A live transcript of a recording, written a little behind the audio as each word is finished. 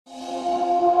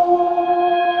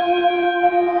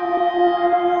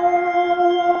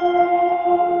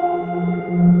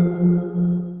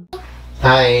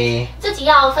嗨，自己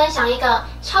要分享一个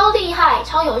超厉害、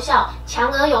超有效、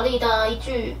强而有力的一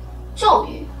句咒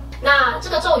语。那这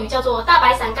个咒语叫做大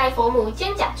白伞盖佛母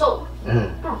肩胛咒。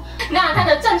那它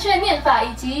的正确念法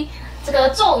以及这个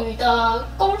咒语的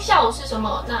功效是什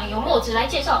么？那由墨子来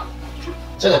介绍。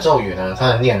这个咒语呢，它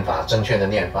的念法，正确的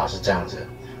念法是这样子，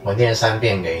我念3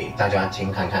遍给大家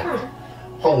听看看。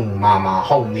哄妈妈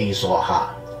哄你说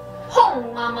哈，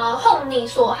哄妈妈哄你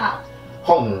说哈，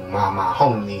哄妈妈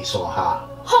哄你说哈，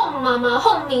哄妈妈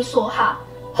哄你说哈，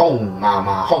哄妈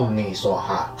妈哄你说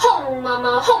哈，哄妈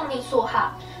妈哄你说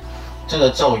哈。这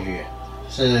个咒语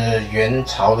是元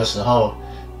朝的时候，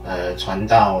传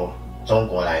到中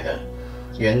国来的。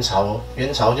元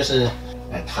朝就是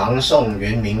唐宋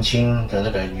元明清的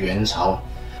那个元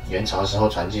朝时候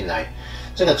传进来。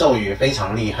这个咒语非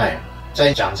常厉害。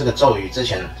在讲这个咒语之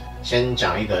前，先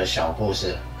讲一个小故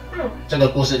事。这个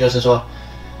故事就是说，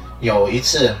有一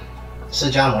次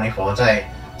释迦牟尼佛在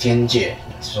天界，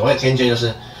所谓天界就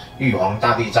是玉皇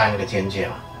大帝在那个天界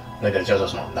嘛，那个叫做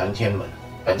什么南天门，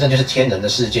反正就是天人的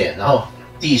世界。然后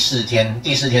第四天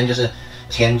就是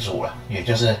天主了，也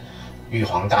就是玉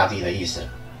皇大帝的意思。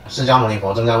释迦牟尼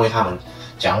佛正在为他们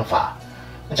讲法，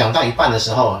讲到一半的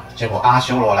时候，结果阿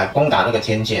修罗来攻打那个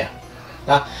天界。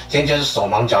那天界是手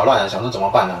忙脚乱的，想说怎么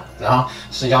办呢？然后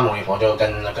释迦牟尼佛就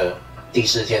跟那个第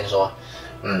四天说：“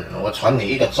我传你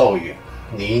一个咒语，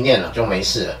你一念了就没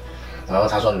事了。”然后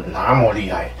他说：“那么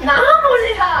厉害，那么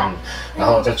厉害。”然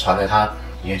后就传了他，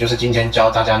也就是今天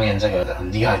教大家念这个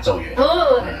很厉害的咒语。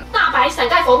大白伞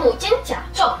盖佛母肩胛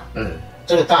咒。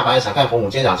这个大白伞盖佛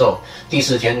母肩胛咒，第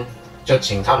4天就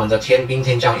请他们的天兵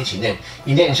天将一起念，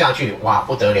一念下去，哇，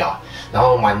不得了！然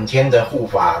后满天的护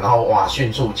法，然后哇，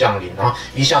迅速降临，然后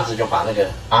一下子就把那个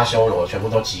阿修罗全部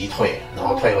都击退，然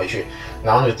后退回去。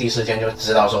然后那个第4天就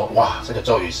知道说，哇，这个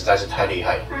咒语实在是太厉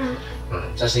害了。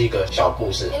这是一个小故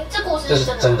事。这故事这是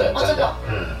真的，真的。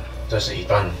这是一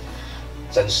段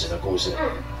真实的故事。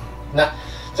那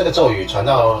这个咒语传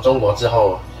到中国之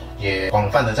后，也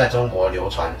广泛的在中国流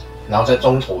传，然后在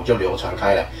中土就流传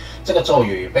开来。这个咒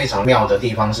语非常妙的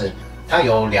地方是，它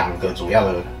有2个主要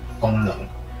的功能，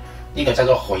一个叫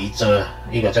做回遮，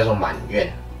一个叫做满愿。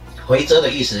回遮的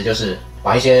意思就是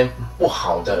把一些不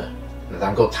好的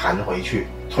能够弹回去、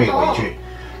退回去。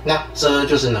那遮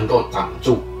就是能够挡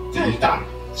住、抵挡、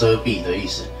遮蔽的意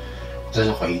思，这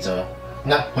是回遮。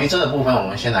那回遮的部分，我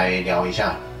们先来聊一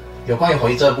下。有关于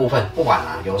回遮部分，不管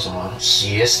有什么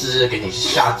邪师给你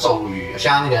下咒语，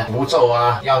像那个符咒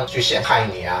啊，要去陷害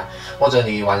你啊，或者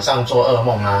你晚上做噩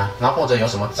梦啊，然后或者有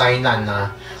什么灾难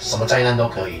啊，什么灾难都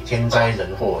可以，天灾人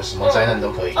祸，什么灾难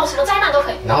都可以。什么灾难都可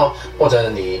以。然后或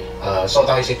者你受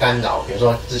到一些干扰，比如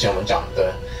说之前我们讲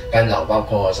的干扰，包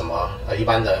括什么一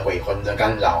般的鬼魂的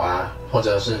干扰啊，或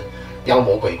者是妖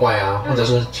魔鬼怪啊，或者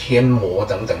是天魔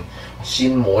等等，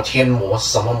心魔、天魔，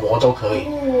什么魔都可以。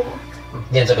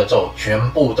念这个咒，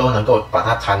全部都能够把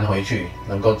它弹回去，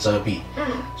能够遮蔽，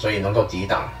所以能够抵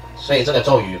挡，所以这个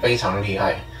咒语非常厉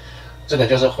害。这个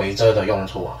就是回遮的用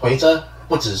处。回遮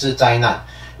不只是灾难，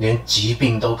连疾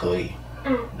病都可以。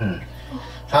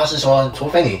他是说，除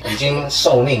非你已经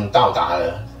寿命到达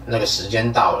了，那个时间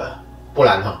到了，不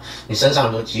然你身上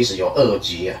都即使有恶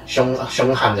疾、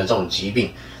凶悍的这种疾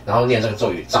病，然后念这个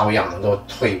咒语，照样能够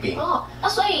退病。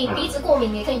所以鼻子过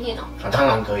敏也可以念当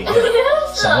然可以念，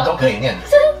什么都可以念，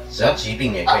只要疾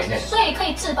病也可以念。所以可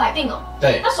以治百病哦。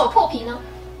对。那手破皮呢？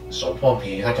手破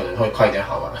皮，它可能会快点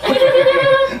好吧。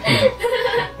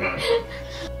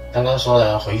刚刚说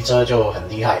的回遮就很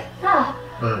厉害。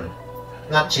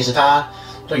那其实它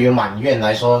对于满愿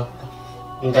来说，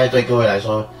应该对各位来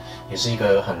说也是一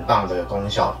个很棒的功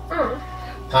效。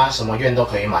它什么愿都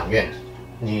可以满愿。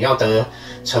你要得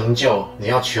成就，你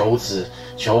要求子、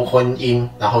求婚姻，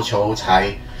然后求财，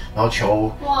然后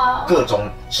求各种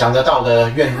想得到的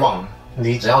愿望，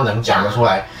你只要能讲得出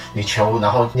来，你求，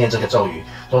然后念这个咒语，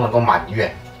都能够满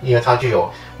愿，因为它具有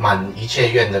满一切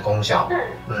愿的功效。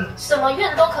什么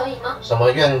愿都可以吗？什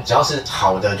么愿只要是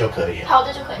好的就可以。好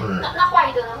的就可以。那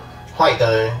坏的呢？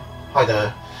坏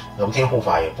的，龙天护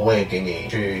法也不会给你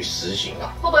去实行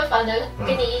啊。会不会反而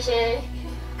给你一些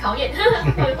考验？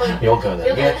有可能，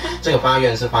因为这个发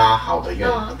愿是发好的愿。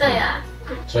对啊。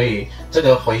所以这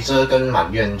个回遮跟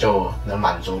满愿就能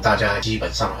满足大家基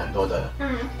本上很多的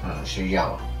需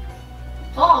要。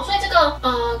所以这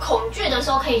个恐惧的时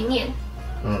候可以念。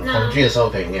恐惧的时候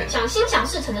可以念。想心想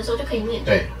事成的时候就可以念。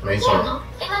对，没错。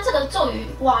那这个咒语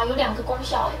有2个功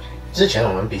效之前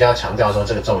我们比较强调说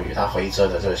这个咒语它回遮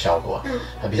的这个效果，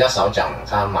比较少讲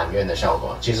它满愿的效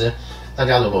果。其实大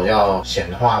家如果要显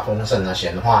化丰盛啊，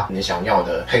显化你想要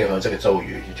的，配合这个咒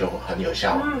语就很有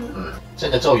效。这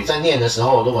个咒语在念的时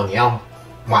候，如果你要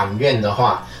满愿的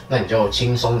话，那你就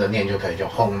轻松的念就可以，就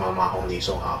吽妈妈吽你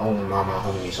说哈，吽妈妈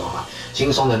吽你说哈，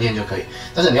轻松的念就可以。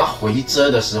但是你要回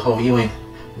遮的时候，因为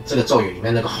这个咒语里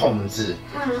面那个吽字，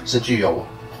是具有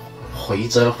回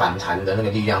遮反弹的那个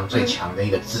力量最强的一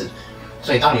个字，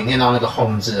所以当你念到那个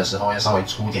吽字的时候，要稍微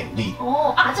出点力。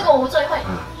这个我最会。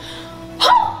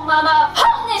吽妈妈吽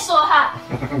你说哈。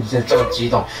你现在这么激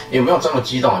动，也不用这么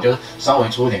激动，就是稍微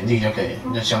出点力就可以，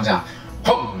就像这样，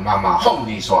吽妈妈吽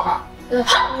你说哈。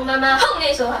吽妈妈吽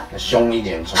你说哈。凶一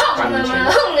点，从丹田。吽妈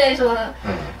妈吽你说哈。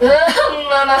吽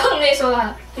妈妈吽你说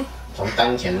哈。从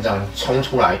丹田这样冲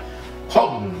出来，吽。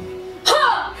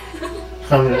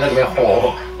那边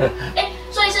吼。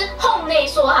所以是吽内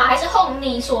说哈，还是吽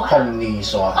你说哈？吽你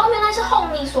说哈。原来是吽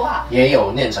你说哈。也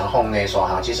有念成吽内说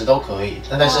哈，其实都可以，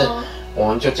但是我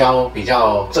们就教比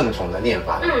较正统的念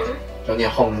法，就念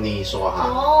吽你说哈。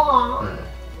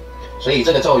所以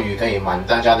这个咒语可以满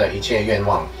大家的一切愿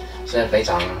望，是非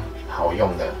常好用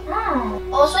的。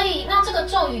所以那这个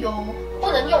咒语有不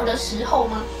能用的时候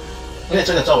吗？因为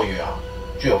这个咒语啊，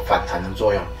具有反弹的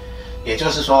作用，也就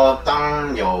是说，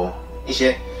当有一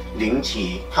些灵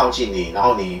体靠近你，然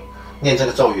后你念这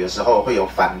个咒语的时候，会有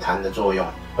反弹的作用，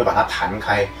会把它弹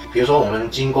开。比如说我们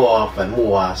经过坟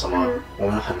墓啊什么，我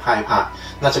们很害怕，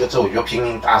那这个咒语就拼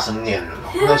命大声念了，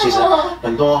那其实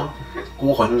很多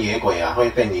孤魂野鬼啊会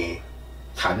被你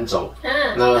弹走，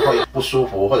那会不舒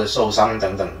服或者受伤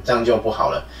等等，这样就不好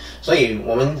了。所以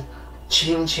我们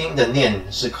轻轻的念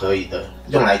是可以的，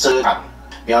用来遮挡，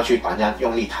不要去把人家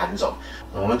用力弹走。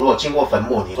我们如果经过坟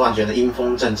墓，你突然觉得阴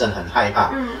风阵阵很害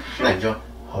怕，那你就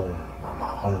吽妈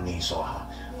妈吽你说哈，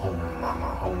吽妈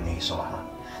妈吽你说哈，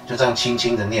就这样轻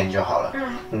轻的念就好了。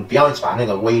你不要把那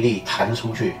个威力弹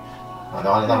出去啊，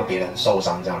然后让别人受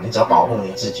伤，这样你只要保护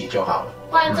你自己就好了。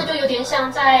不然这就有点像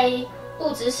在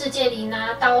物质世界里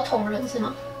拿刀捅人是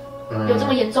吗？有这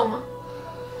么严重吗？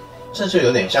这就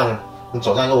有点像你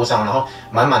走在路上，然后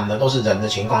满满的都是人的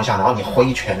情况下，然后你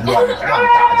挥拳乱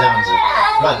打这样子，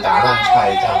乱打乱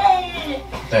踹这样，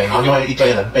对，然后就会一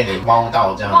堆人被你猫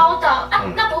到这样。猫到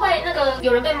那不会那个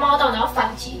有人被猫到然后反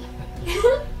击？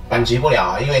反击不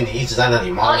了啊，因为你一直在那里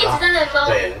猫。一直在那里猫。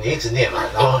对，你一直念嘛，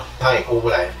然后他也过不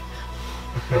来。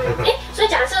所以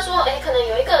假设说，可能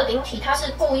有一个灵体，他是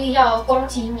故意要攻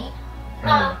击你，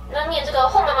那念这个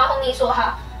吽妈妈吽你说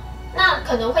哈。那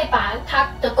可能会把他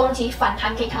的攻击反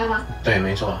弹给他吗？对，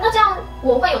没错。那这样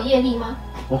我会有业力吗？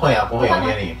不会啊，不会有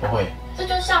业力，不会。这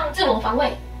就像自我防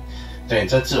卫。对，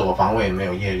这自我防卫没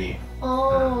有业力。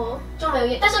就没有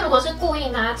业。但是如果是故意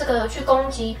拿这个去攻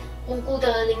击无辜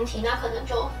的灵体，那可能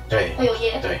就会有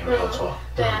业。对，没有错。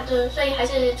对啊，就是所以还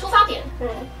是出发点，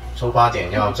出发点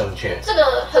要正确。这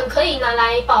个很可以拿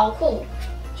来保护，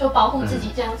就保护自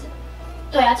己这样子。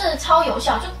对啊，这是超有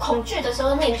效，就恐惧的时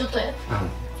候念就对了。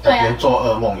对啊，连做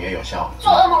噩梦也有效，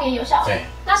做噩梦也有效。对，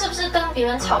那是不是跟别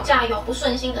人吵架有不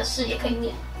顺心的事也可以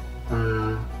念？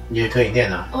也可以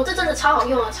念啊。这真的超好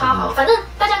用啊，超好。反正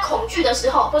大家恐惧的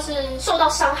时候，或是受到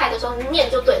伤害的时候，你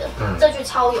念就对了。这句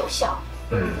超有效。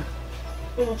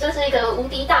这是一个无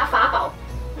敌大法宝。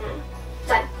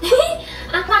赞。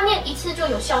那念一次就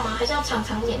有效吗？还是要常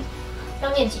常念？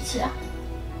要念几次啊？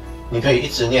你可以一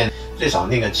直念，最少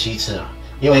念个7次啊，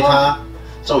因为它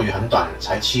咒语很短，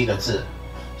才7个字，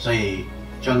所以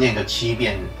就念个7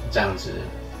遍，这样子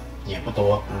也不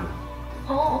多。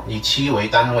以7为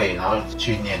单位，然后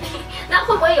去念。那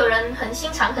会不会有人很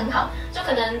心肠很好，就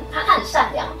可能他很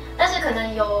善良，但是可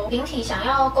能有灵体想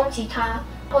要攻击他，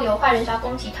或有坏人想要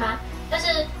攻击他，但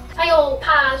是他又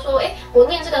怕说，我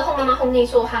念这个吽妈妈吽你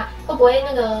说哈，会不会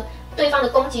那个对方的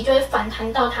攻击就会反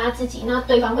弹到他自己，那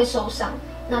对方会受伤？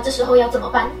那这时候要怎么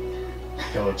办？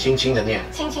就轻轻的念，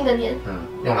轻轻的念，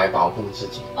用来保护自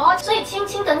己。所以轻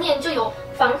轻的念就有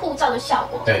防护罩的效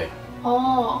果。对。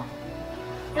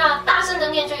那大声的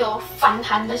念就有反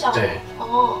弹的效果。对。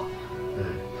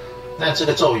那这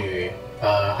个咒语，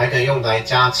还可以用来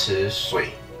加持水。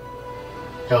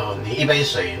就你一杯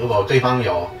水，如果对方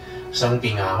有生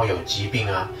病啊，或有疾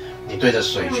病啊，你对着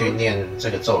水去念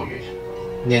这个咒语，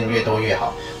念越多越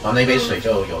好，然后那杯水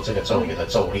就有这个咒语的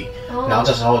咒力。然后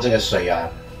这时候这个水啊，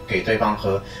给对方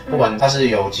喝，不管他是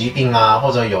有疾病啊，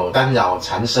或者有干扰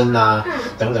缠身啊，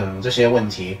等等这些问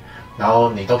题，然后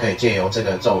你都可以借由这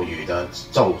个咒语的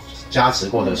加持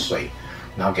过的水，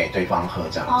然后给对方喝，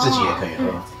这样自己也可以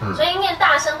喝。所以念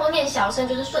大声或念小声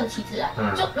就是顺其自然。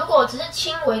就如果只是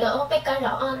轻微的被干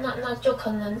扰啊，那就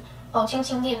可能轻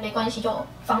轻念没关系，就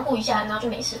防护一下，然后就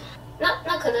没事。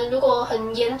那可能如果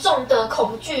很严重的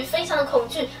恐惧，非常的恐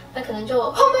惧，那可能就吽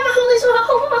妈妈吽你说话，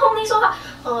吽妈妈吽你说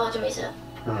话，就没事了。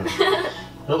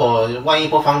如果万一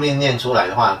不方便念出来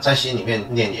的话，在心里面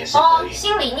念也是可以。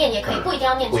心里念也可以，不一定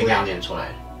要念出来。不一定要念出来。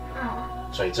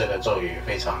所以这个咒语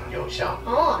非常有效。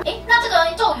哦，那这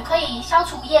个咒语可以消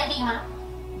除业力吗？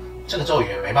这个咒语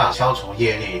没办法消除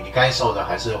业力，你该受的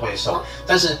还是会受。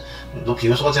但是，比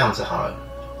如说这样子好了，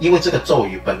因为这个咒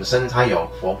语本身它有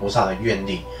佛菩萨的愿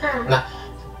力，那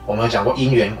我们有讲过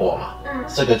因缘果嘛，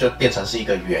这个就变成是一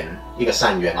个缘，一个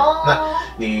善缘。那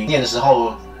你念的时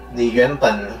候，你原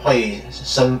本会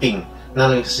生病，那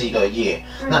个是一个业。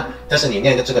但是你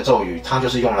念这个咒语，它就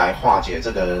是用来化解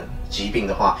这个疾病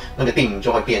的话，那个病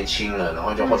就会变轻了，然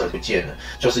后就或者不见了，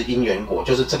就是因缘果，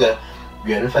就是这个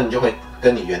缘分就会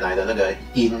跟你原来的那个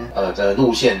因的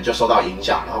路线就受到影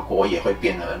响，然后果也会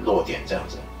变得弱点这样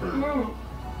子。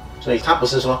所以它不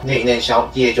是说念一念消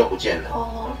业就不见了。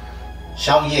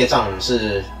消业障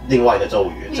是另外的咒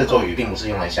语，这咒语并不是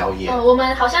用来消业。我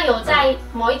们好像有在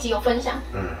某一集有分享。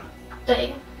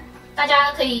对，大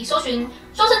家可以搜寻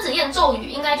说生子念咒语，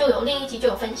应该就有另一集就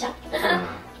有分享。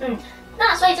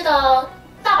那所以这个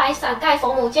大白伞盖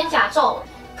佛母肩胛咒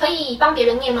可以帮别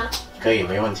人念吗？可以，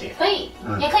没问题。可以，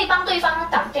也可以帮对方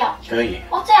挡掉。可以。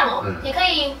这样哦，也可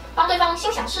以帮对方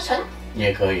心想事成。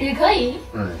也可以。也可以。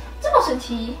这么神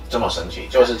奇。这么神奇，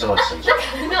就是这么神奇。那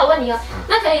可能没有问题哦。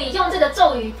那可以用这个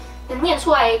咒语念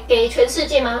出来给全世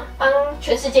界吗？帮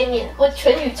全世界念，或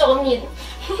全宇宙念？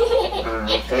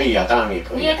可以啊，当然也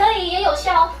可以。也可以，也有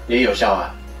效。也有效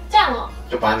啊。这样哦。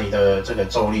就把你的这个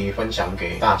咒力分享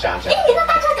给大家，这样。那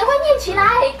大家赶快念起来。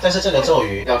但是这个咒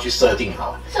语要去设定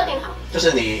好。设定好。就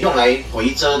是你用来回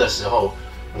遮的时候，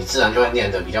你自然就会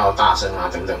念得比较大声啊，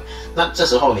等等。那这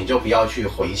时候你就不要去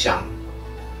回向。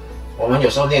我们有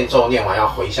时候念咒念完要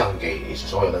回向给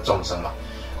所有的众生嘛。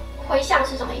回向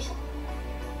是什么意思？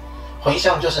回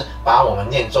向就是把我们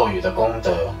念咒语的功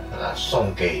德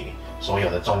送给所有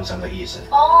的众生的意思。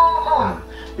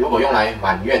如果用来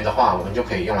满愿的话，我们就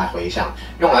可以用来回向；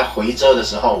用来回遮的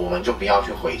时候，我们就不要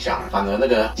去回向，反而那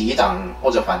个抵挡或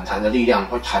者反弹的力量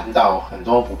会弹到很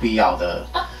多不必要的。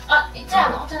这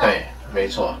样哦，真的。对，没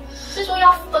错。是说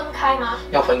要分开吗？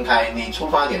要分开，你出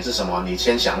发点是什么？你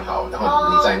先想好，然后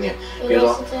你再念。比如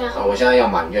说，我现在要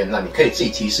满愿，那你可以自己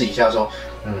提示一下说，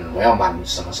我要满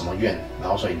什么什么愿，然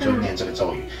后所以你就念这个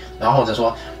咒语。然后或者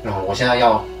说，我现在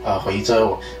要回遮，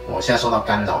我现在受到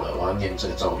干扰了，我要念这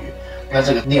个咒语。那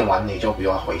这个念完你就不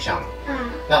用回向了。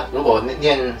那如果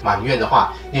念满愿的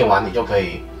话，念完你就可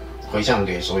以回向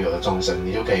给所有的众生，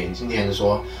你就可以念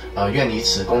说，愿以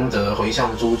此功德回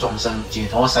向诸众生，解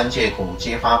脱三界苦，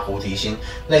皆发菩提心，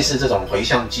类似这种回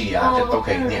向偈啊，就都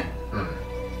可以念。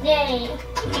耶！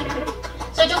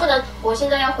所以就不能，我现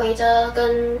在要回遮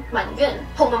跟满愿，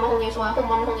轰妈妈轰你说，轰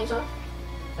妈妈轰你说。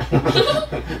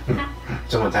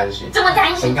这么担心？这么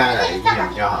担心？分开来念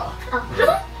比较好。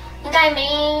应该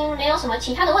没有什么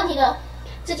其他的问题了。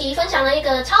自己分享了一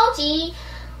个超级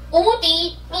无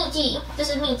敌秘籍，这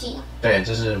是秘籍。对，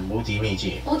这是无敌秘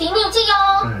籍。无敌秘籍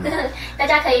哦，大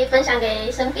家可以分享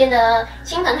给身边的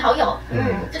亲朋好友。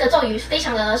这个咒语非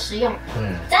常的实用。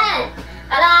赞！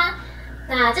好啦，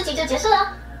那这集就结束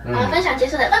了。分享结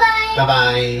束了，拜拜。拜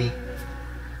拜。